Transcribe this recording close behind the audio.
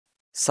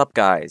Sup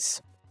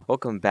guys,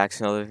 welcome back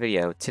to another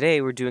video. Today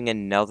we're doing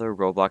another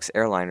Roblox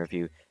airline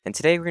review, and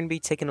today we're going to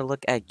be taking a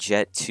look at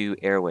Jet2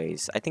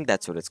 Airways. I think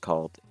that's what it's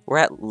called. We're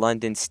at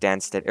London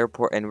Stansted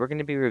Airport and we're going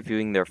to be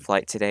reviewing their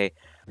flight today.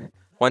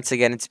 Once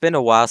again, it's been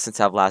a while since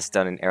I've last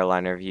done an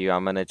airline review.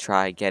 I'm going to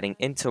try getting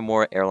into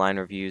more airline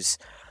reviews.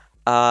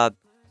 I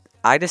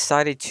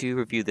decided to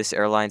review this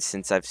airline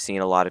since I've seen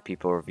a lot of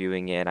people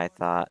reviewing it and I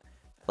thought,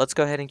 let's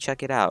go ahead and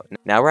check it out.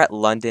 Now we're at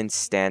London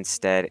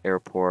Stansted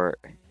Airport,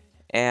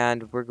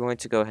 and we're going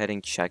to go ahead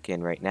and check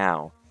in right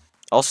now.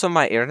 Also,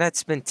 my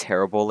internet's been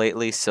terrible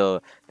lately,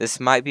 so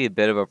this might be a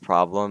bit of a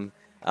problem.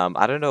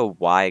 I don't know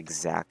why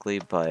exactly,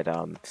 but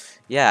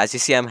yeah, as you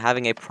see, I'm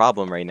having a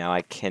problem right now.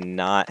 I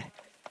cannot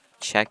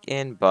check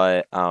in,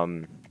 but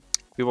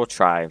we will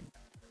try.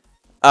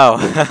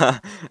 Oh,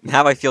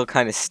 now I feel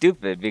kind of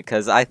stupid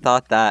because I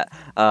thought that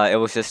it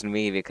was just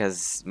me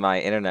because my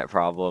internet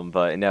problem,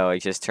 but no, it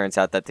just turns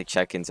out that the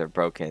check-ins are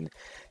broken.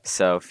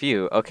 So,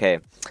 phew, okay.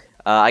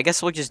 I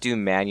guess we'll just do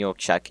manual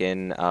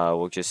check-in.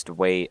 We'll just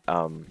wait.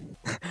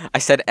 I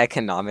said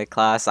economic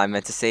class. I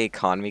meant to say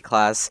economy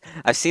class.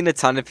 I've seen a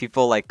ton of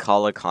people like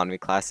call economy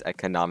class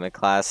economic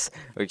class,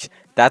 which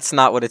that's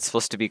not what it's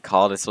supposed to be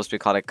called. It's supposed to be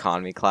called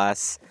economy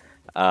class.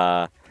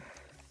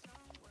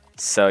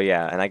 So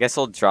yeah, and I guess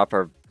we'll drop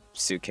our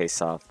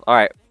suitcase off. All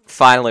right,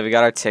 finally we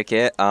got our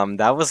ticket.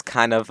 That was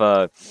kind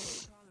of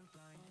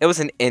it was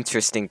an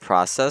interesting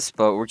process,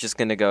 but we're just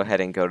gonna go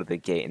ahead and go to the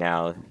gate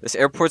now. This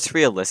airport's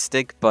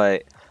realistic,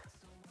 but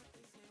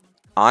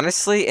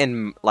honestly,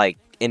 in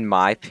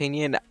my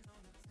opinion,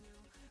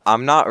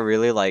 I'm not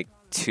really like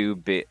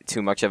too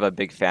much of a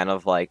big fan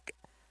of like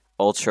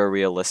ultra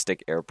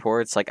realistic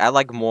airports. Like I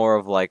like more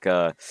of like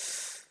a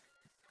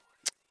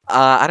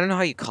I don't know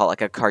how you call it,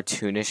 like a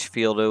cartoonish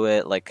feel to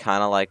it, like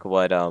kind of like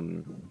what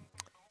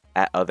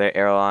at other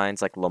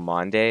airlines like Le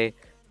Monde.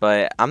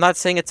 But I'm not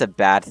saying it's a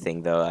bad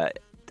thing though.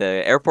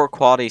 The airport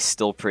quality is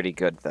still pretty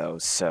good though,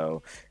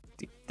 so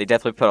they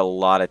definitely put a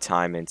lot of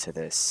time into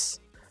this.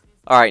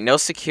 Alright, no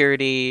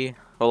security,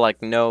 or like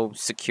no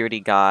security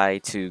guy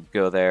to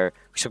go there,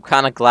 which I'm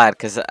kind of glad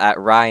because at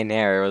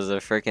Ryanair it was a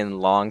freaking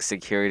long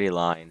security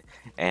line,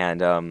 and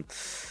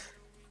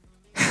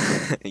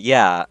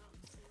yeah,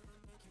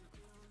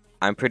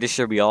 I'm pretty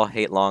sure we all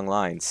hate long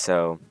lines,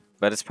 so,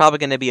 but it's probably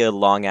going to be a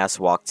long ass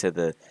walk to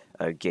the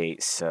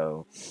gate,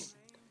 so.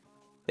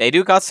 They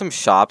do got some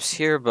shops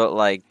here, but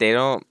like they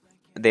don't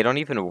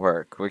even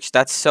work, which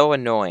that's so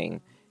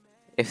annoying.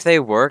 If they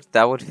worked,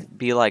 that would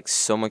be like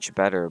so much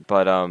better,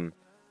 but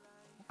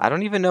I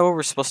don't even know where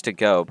we're supposed to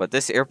go, but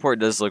this airport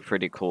does look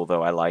pretty cool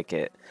though. I like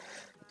it.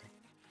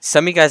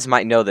 Some of you guys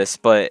might know this,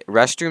 but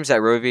restrooms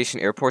at road aviation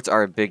airports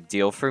are a big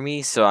deal for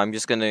me, so I'm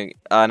just gonna,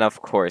 and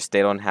of course,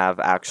 they don't have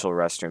actual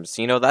restrooms.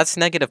 You know, that's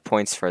negative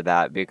points for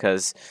that,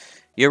 because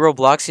your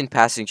Robloxian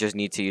passengers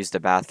need to use the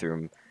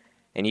bathroom,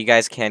 and you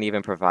guys can't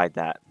even provide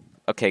that.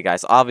 Okay,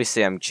 guys,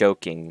 obviously I'm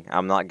joking.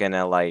 I'm not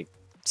gonna, like,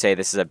 say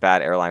this is a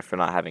bad airline for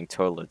not having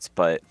toilets,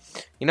 but,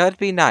 you know, it'd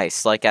be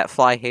nice, like at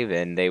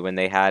Flyhaven, when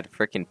they had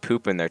freaking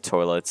poop in their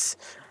toilets,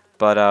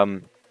 but,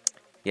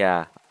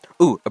 yeah.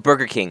 Ooh, a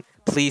Burger King.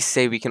 Please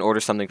say we can order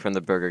something from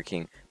the Burger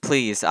King.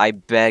 Please, I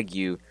beg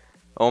you.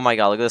 Oh my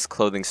god, look at this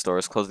clothing store.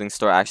 This clothing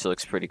store actually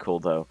looks pretty cool,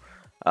 though.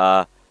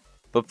 But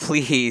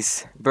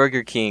please,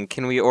 Burger King,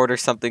 can we order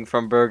something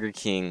from Burger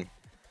King?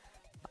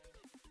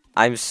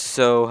 I'm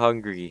so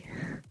hungry.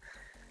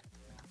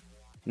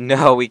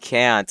 No, we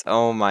can't.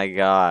 Oh my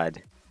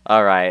god.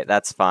 Alright,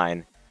 that's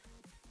fine.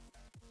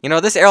 You know,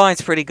 this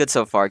airline's pretty good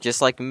so far.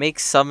 Just, like, make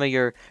some of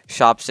your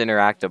shops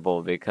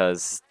interactable,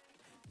 because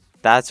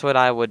that's what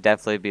I would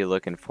definitely be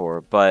looking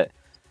for, but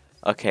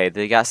okay,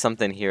 they got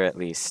something here at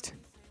least.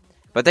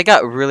 But they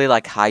got really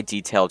like high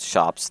detailed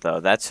shops though.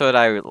 That's what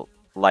I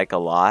like a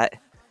lot.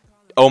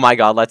 Oh my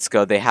god, let's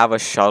go. They have a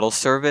shuttle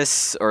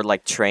service or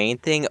like train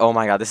thing. Oh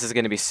my god, this is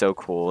going to be so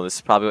cool. This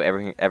is probably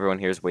what everyone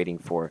here is waiting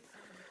for.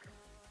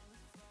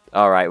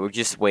 Alright, we'll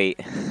just wait.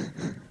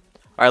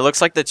 Alright,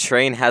 looks like the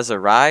train has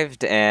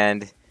arrived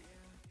and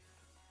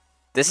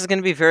this is going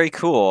to be very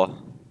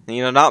cool.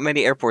 You know, not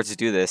many airports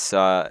do this,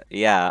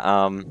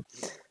 yeah,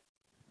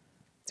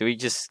 do we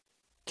just,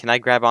 can I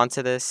grab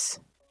onto this?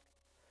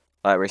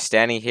 Alright, we're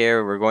standing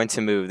here, we're going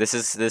to move. This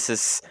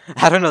is,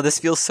 I don't know, this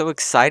feels so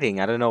exciting,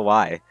 I don't know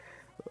why.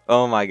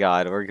 Oh my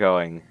god, we're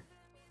going.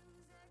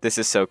 This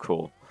is so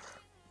cool.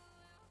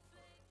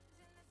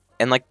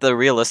 And, like, the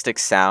realistic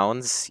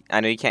sounds,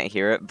 I know you can't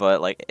hear it,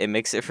 but, like, it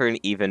makes it for an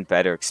even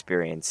better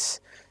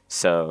experience.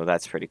 So,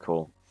 that's pretty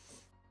cool.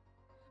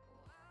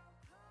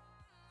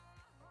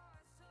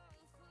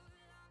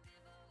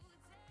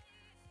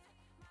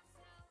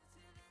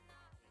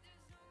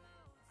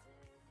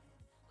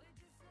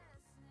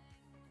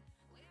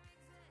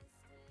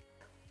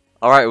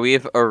 Alright,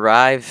 we've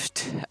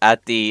arrived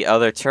at the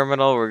other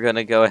terminal. We're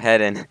gonna go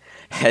ahead and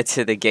head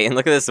to the gate. And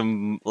look at this,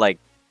 like,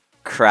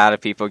 crowd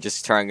of people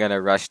just gonna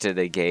rush to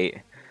the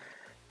gate.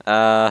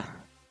 I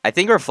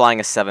think we're flying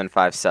a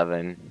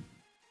 757.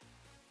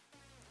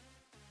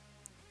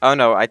 Oh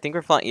no, I think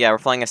we're flying, yeah, we're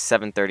flying a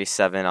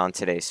 737 on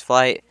today's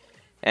flight.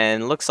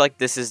 And looks like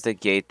this is the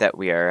gate that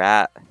we are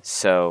at.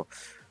 So,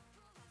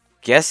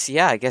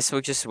 I guess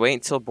we'll just wait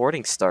until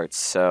boarding starts.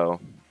 So,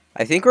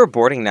 I think we're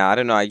boarding now. I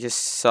don't know. I just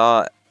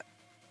saw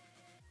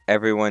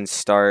everyone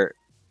start.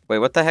 Wait,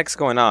 what the heck's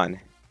going on?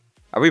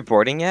 Are we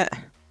boarding yet?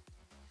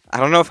 I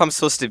don't know if I'm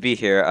supposed to be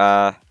here.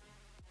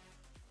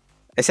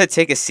 It said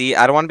take a seat.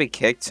 I don't want to be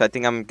kicked, so I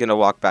think I'm gonna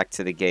walk back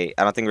to the gate.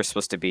 I don't think we're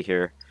supposed to be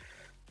here.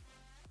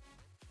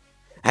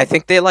 I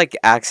think they, like,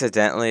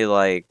 accidentally,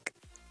 like,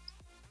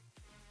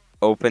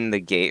 opened the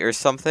gate or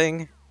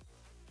something.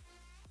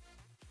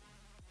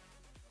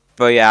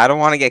 But yeah, I don't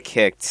want to get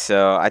kicked,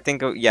 so I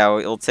think, yeah,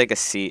 we'll take a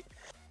seat.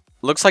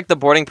 Looks like the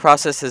boarding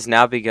process has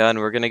now begun.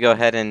 We're gonna go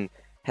ahead and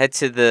head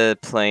to the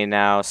plane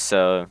now,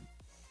 so...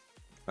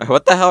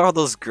 What the hell are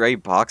those gray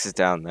boxes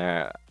down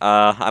there?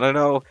 I don't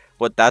know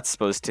what that's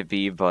supposed to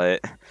be,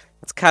 but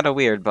it's kind of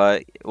weird,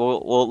 but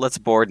let's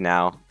board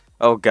now.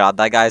 Oh god,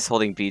 that guy's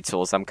holding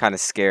B-tools. I'm kind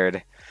of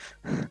scared.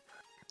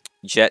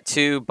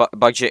 Jet2,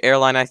 budget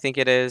airline, I think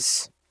it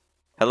is.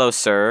 Hello,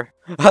 sir.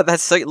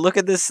 That's like, look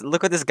at this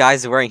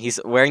guy's wearing. He's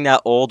wearing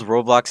that old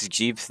Roblox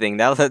Jeep thing.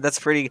 That's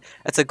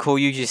a cool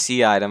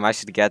UGC item. I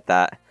should get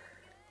that.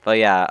 But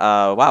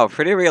yeah, wow,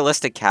 pretty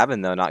realistic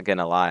cabin though, not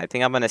gonna lie. I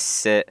think I'm gonna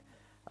sit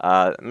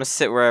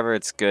wherever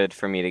it's good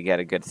for me to get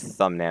a good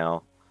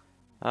thumbnail.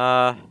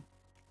 Right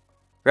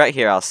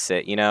here I'll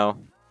sit, you know.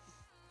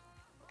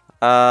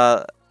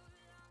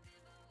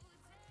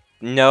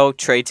 No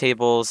tray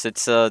tables,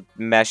 it's a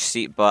mesh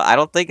seat, but I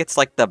don't think it's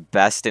like the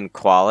best in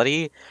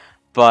quality.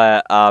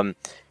 But,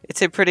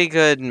 it's a pretty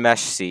good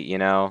mesh seat, you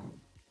know?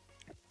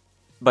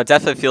 But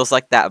definitely feels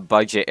like that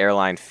budget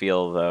airline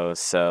feel, though,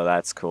 so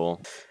that's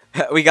cool.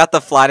 We got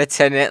the flight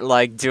attendant,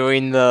 like,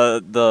 doing the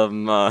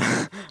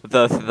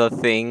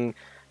thing,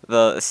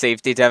 the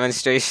safety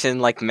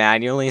demonstration, like,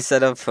 manually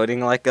instead of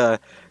putting, like,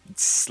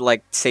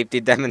 safety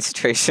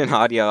demonstration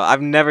audio.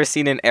 I've never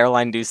seen an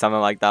airline do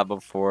something like that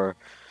before.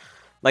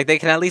 Like, they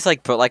can at least,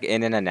 like, put, like,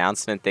 in an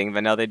announcement thing,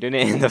 but no, they're doing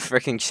it in the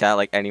freaking chat,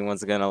 like,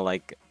 anyone's gonna,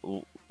 like,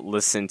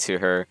 listen to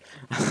her.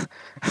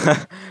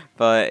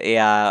 But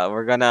yeah,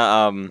 we're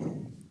gonna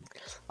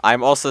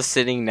I'm also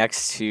sitting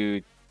next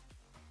to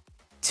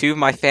two of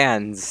my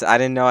fans. I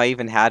didn't know I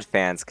even had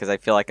fans because I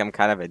feel like I'm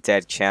kind of a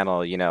dead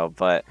channel, you know,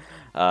 but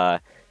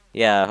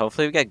yeah,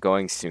 hopefully we get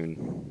going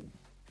soon.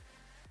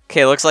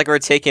 Okay, looks like we're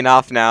taking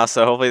off now,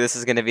 so hopefully this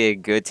is gonna be a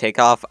good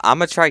takeoff. I'm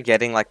gonna try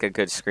getting like a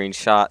good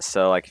screenshot,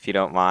 so like if you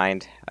don't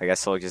mind, I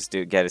guess we'll just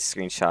get a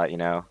screenshot, you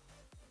know.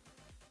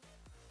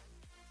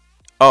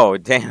 Oh,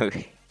 damn.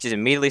 Just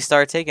immediately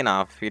start taking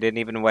off. You didn't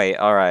even wait.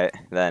 Alright,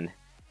 then.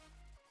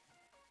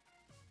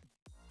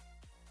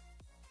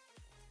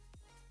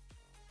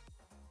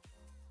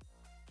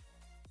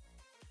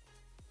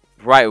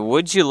 Right,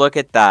 would you look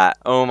at that?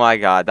 Oh my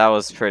god, that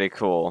was pretty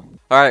cool.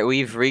 Alright,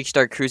 we've reached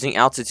our cruising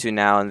altitude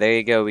now, and there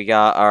you go. We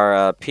got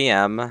our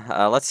PM.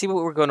 Let's see what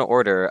we're going to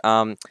order.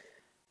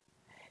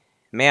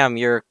 Ma'am,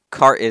 your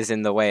cart is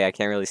in the way. I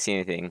can't really see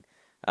anything.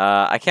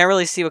 I can't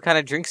really see what kind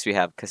of drinks we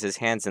have because his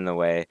hand's in the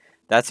way.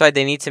 That's why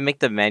they need to make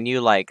the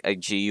menu like a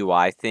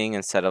GUI thing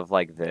instead of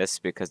like this,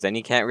 because then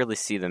you can't really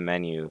see the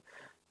menu.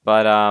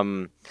 But,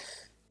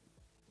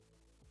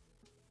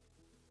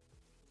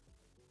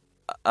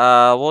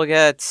 we'll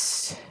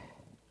get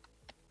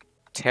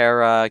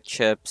Terra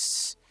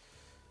chips,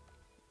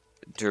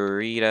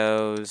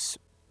 Doritos,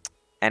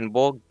 and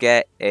we'll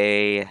get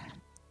a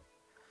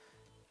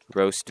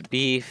roast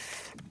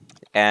beef,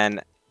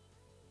 and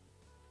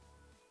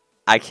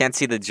I can't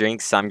see the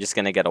drinks, so I'm just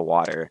gonna get a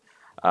water.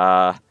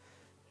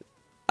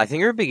 I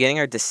think we're beginning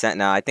our descent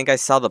now. I think I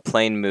saw the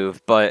plane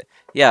move, but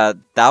yeah,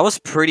 that was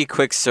pretty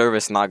quick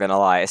service, not gonna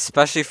lie,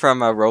 especially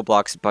from a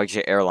Roblox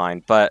budget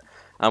airline. But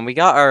we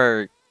got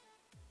our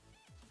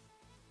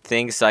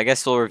things, so I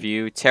guess we'll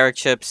review. Terra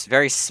chips,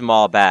 very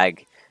small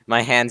bag.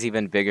 My hand's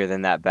even bigger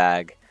than that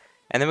bag.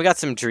 And then we got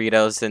some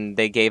Doritos, and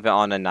they gave it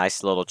on a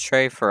nice little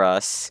tray for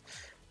us.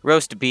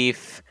 Roast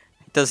beef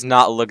does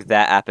not look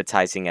that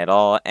appetizing at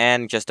all,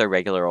 and just a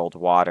regular old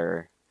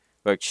water,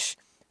 which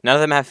none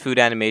of them have food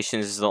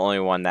animations. This is the only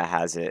one that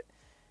has it.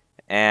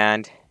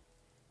 And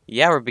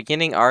yeah, we're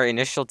beginning our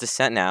initial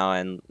descent now,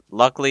 and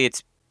luckily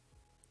it's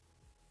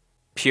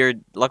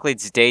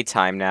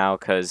daytime now,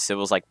 because it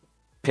was like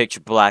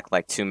pitch black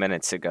like 2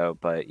 minutes ago.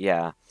 But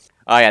yeah.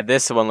 Oh yeah,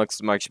 this one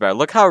looks much better.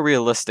 Look how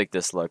realistic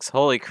this looks.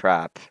 Holy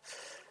crap.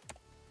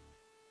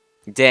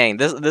 Dang,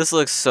 this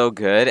looks so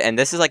good, and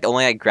this is like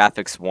only at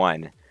graphics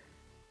 1.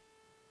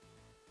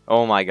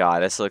 Oh my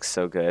god, this looks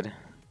so good.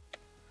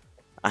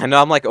 I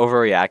know I'm like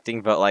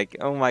overreacting, but like,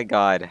 oh my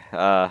god.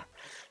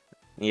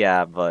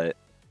 Yeah, but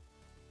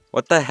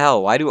what the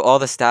hell? Why do all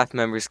the staff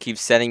members keep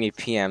sending me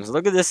PMs?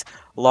 Look at this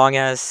long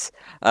ass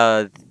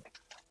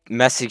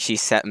message he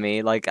sent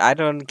me. Like, I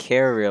don't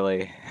care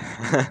really.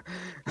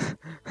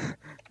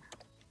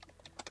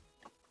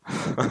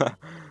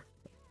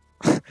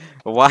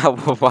 Wow,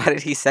 why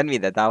did he send me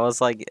that? That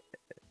was like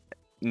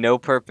no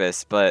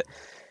purpose, but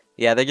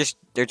yeah,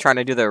 they're trying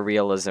to do their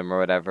realism or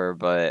whatever,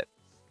 but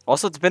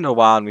Also, it's been a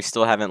while and we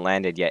still haven't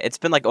landed yet. It's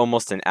been like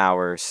almost an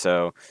hour,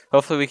 so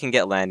hopefully we can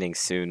get landing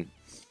soon.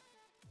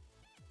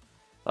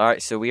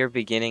 Alright, so we are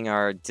beginning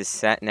our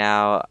descent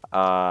now.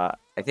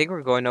 I think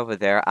we're going over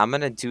there. I'm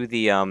gonna do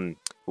the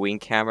wing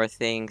camera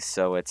thing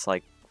so it's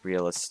like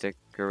realistic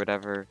or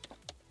whatever.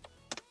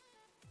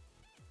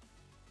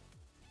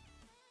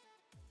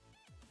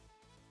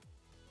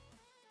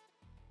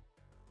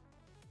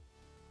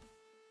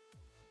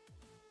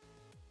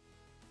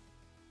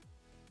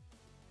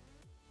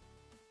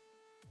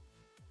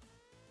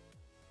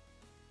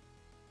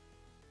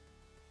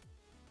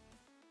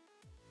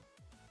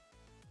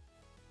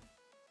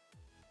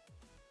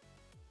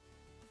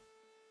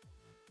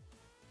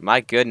 My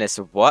goodness,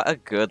 what a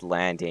good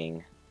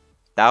landing.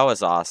 That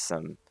was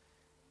awesome.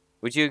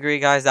 Would you agree,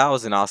 guys? That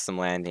was an awesome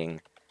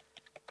landing.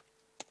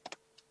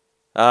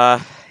 Uh,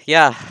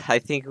 yeah, I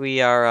think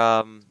we've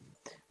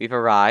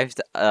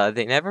arrived.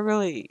 They never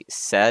really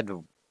said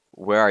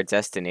where our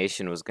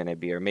destination was gonna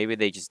be, or maybe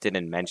they just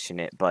didn't mention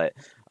it, but,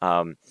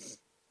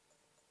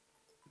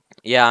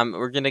 yeah,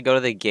 we're gonna go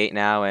to the gate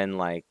now and,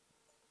 like,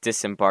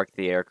 disembark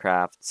the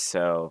aircraft,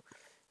 so,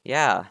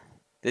 yeah.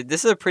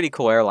 This is a pretty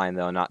cool airline,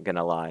 though, not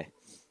gonna lie.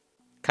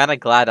 Kinda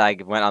glad I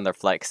went on their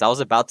flight, because I was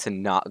about to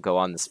not go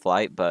on this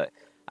flight, but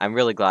I'm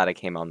really glad I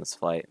came on this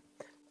flight.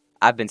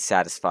 I've been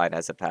satisfied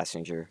as a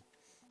passenger.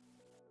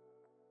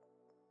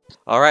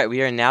 Alright,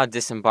 we are now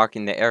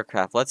disembarking the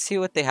aircraft. Let's see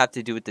what they have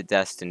to do with the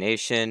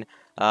destination.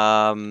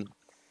 God,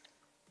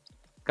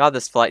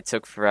 this flight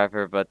took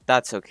forever, but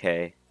that's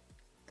okay.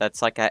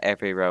 That's like at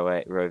every row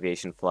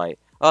aviation flight.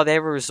 Oh, they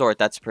have a resort.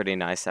 That's pretty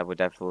nice. I would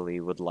definitely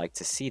would like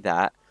to see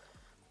that.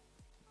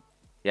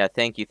 Yeah,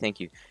 thank you, thank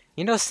you.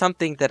 You know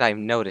something that I've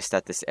noticed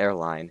at this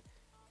airline?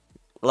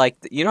 Like,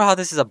 you know how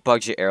this is a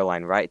budget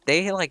airline, right?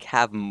 They, like,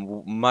 have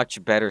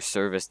much better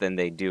service than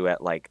they do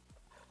at, like,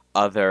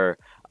 other,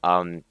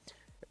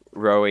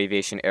 row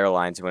aviation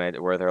airlines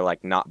where they're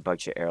like not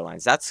budget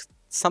airlines. That's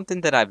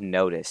something that I've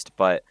noticed,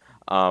 but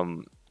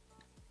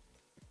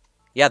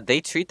yeah,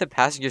 they treat the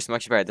passengers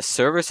much better. The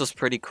service was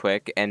pretty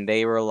quick, and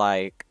they were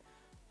like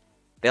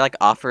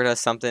offered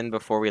us something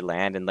before we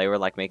land, and they were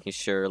like making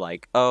sure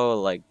like, oh,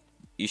 like,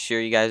 you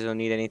sure you guys don't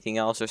need anything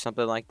else or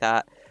something like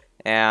that.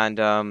 And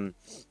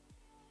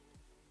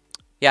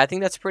yeah, I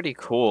think that's pretty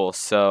cool.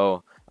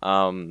 So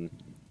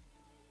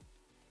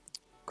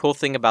cool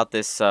thing about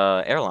this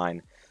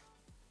airline.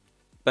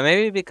 But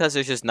maybe because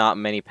there's just not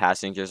many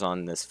passengers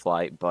on this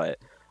flight, but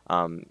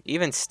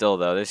even still,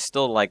 though, there's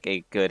still like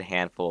a good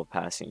handful of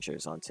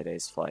passengers on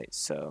today's flight.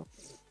 So,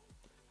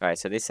 alright,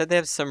 so they said they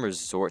have some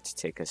resort to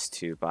take us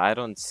to, but I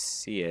don't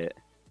see it.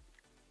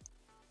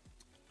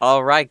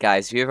 Alright,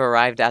 guys, we've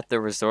arrived at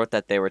the resort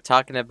that they were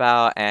talking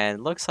about,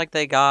 and looks like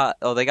they got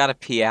a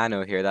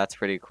piano here. That's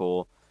pretty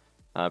cool.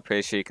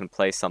 Pretty sure you can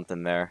play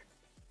something there.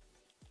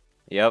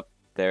 Yep,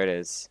 there it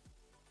is.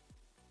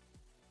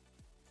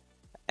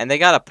 And they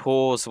got a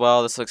pool as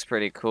well. This looks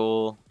pretty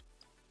cool.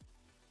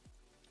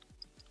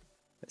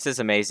 This is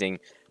amazing.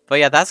 But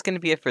yeah, that's going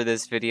to be it for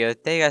this video.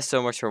 Thank you guys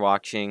so much for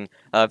watching.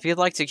 If you'd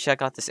like to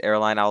check out this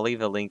airline, I'll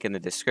leave a link in the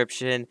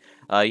description.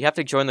 You have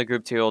to join the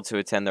group to be able to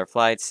attend their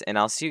flights. And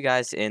I'll see you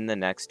guys in the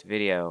next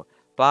video.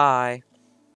 Bye!